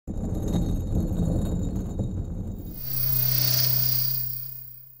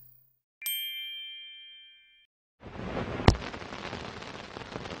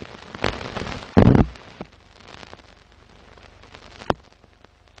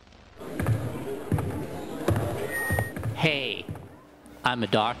hey, I'm a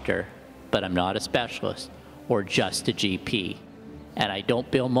doctor, but I'm not a specialist or just a GP, and I don't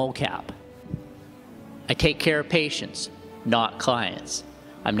bill MoCap. I take care of patients, not clients.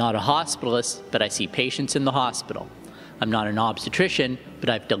 I'm not a hospitalist, but I see patients in the hospital. I'm not an obstetrician, but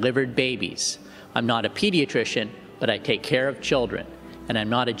I've delivered babies. I'm not a pediatrician, but I take care of children. And I'm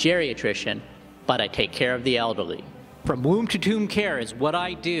not a geriatrician, but I take care of the elderly. From womb to tomb care is what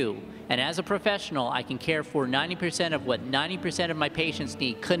I do. And as a professional, I can care for 90% of what 90% of my patients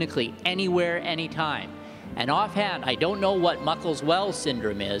need clinically anywhere, anytime. And offhand, I don't know what Muckles-Wells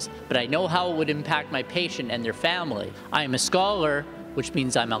syndrome is, but I know how it would impact my patient and their family. I am a scholar, which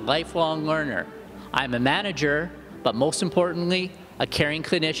means I'm a lifelong learner. I'm a manager, but most importantly, a caring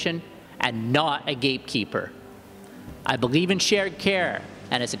clinician and not a gatekeeper. I believe in shared care,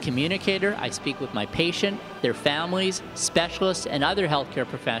 and as a communicator, I speak with my patient, their families, specialists, and other healthcare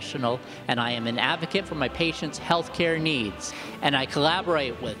professionals, and I am an advocate for my patients' healthcare needs. And I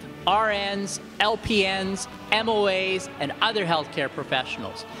collaborate with RNs, LPNs, MOAs, and other healthcare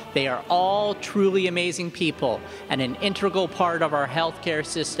professionals. They are all truly amazing people and an integral part of our healthcare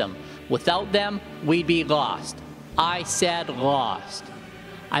system. Without them, we'd be lost. I said lost.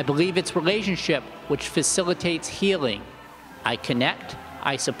 I believe it's relationship which facilitates healing. I connect,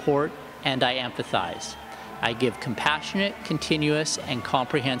 I support, and I empathize. I give compassionate, continuous, and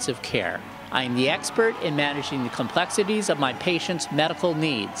comprehensive care. I am the expert in managing the complexities of my patients' medical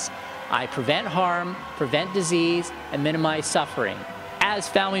needs. I prevent harm, prevent disease, and minimize suffering. As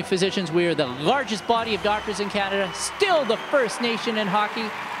family physicians, we are the largest body of doctors in Canada, still the first nation in hockey,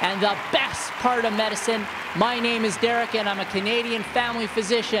 and the best part of medicine. My name is Derek, and I'm a Canadian family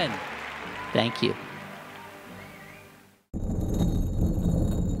physician. Thank you.